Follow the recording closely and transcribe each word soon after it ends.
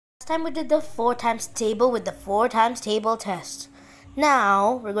time we did the 4 times table with the 4 times table test.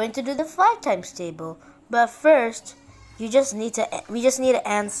 Now we're going to do the 5 times table. But first, we just need to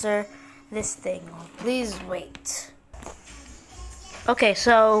answer this thing. Please wait. Okay,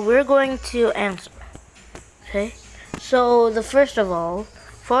 so we're going to answer. Okay? So the first of all,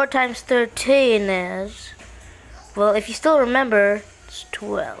 4 times 13 is, well, if you still remember, it's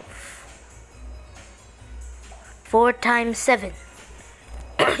 12. 4 times 7.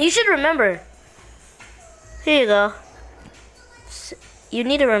 You should remember. Here you go. You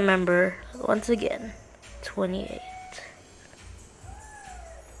need to remember, once again, 28.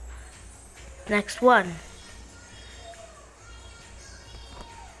 Next one.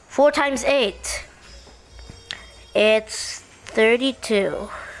 4 times 8. It's 32.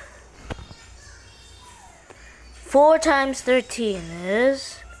 4 times 13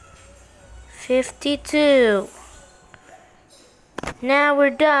 is 52. Now we're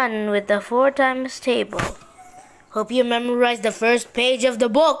done with the 4 times table. Hope you memorized the first page of the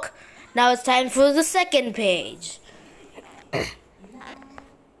book. Now it's time for the second page.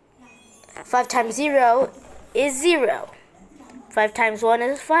 5 times 0 is 0. 5 times 1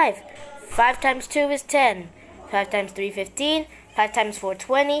 is 5. 5 times 2 is 10. 5 times 3, 15. 5 times 4,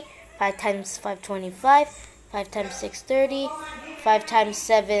 20. 5 times 5, 25. 5 times 6, 30. 5 times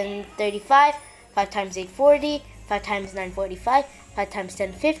 7, 35. 5 times 8, 40. 5 times 9, 45. 5 times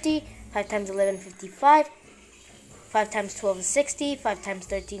 10, 50. 5 times 11, 55. 5 times 12 is 60. 5 times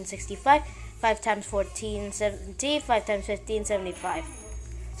 13, 65. 5 times 14, 70. 5 times 15, 75.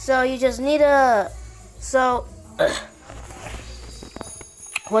 So you just need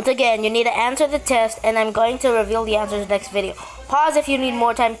once again, you need to answer the test, and I'm going to reveal the answers next video. Pause if you need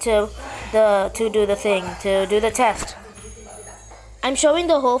more time to do the test. I'm showing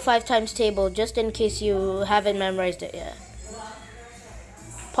the whole 5 times table just in case you haven't memorized it yet.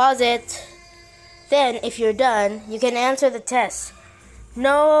 Pause it. Then, if you're done, you can answer the test.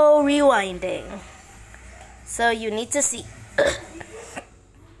 No rewinding. So you need to see.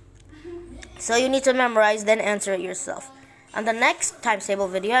 So you need to memorize, then answer it yourself. On the next times table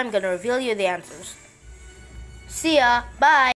video, I'm going to reveal you the answers. See ya. Bye.